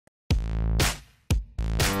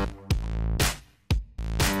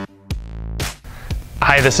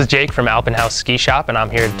Hi, this is Jake from Alpin Haus Ski Shop, and I'm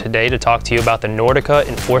here today to talk to you about the Nordica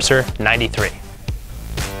Enforcer 93.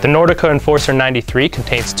 The Nordica Enforcer 93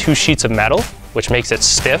 contains 2 sheets of metal, which makes it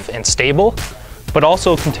stiff and stable, but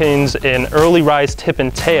also contains an early rise tip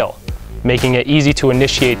and tail, making it easy to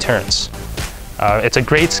initiate turns. It's a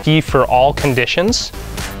great ski for all conditions.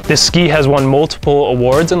 This ski has won multiple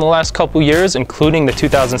awards in the last couple years, including the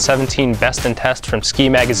 2017 Best in Test from Ski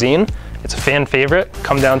Magazine. It's a fan favorite.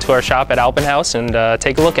 Come down to our shop at Alpin Haus and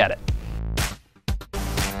take a look at it.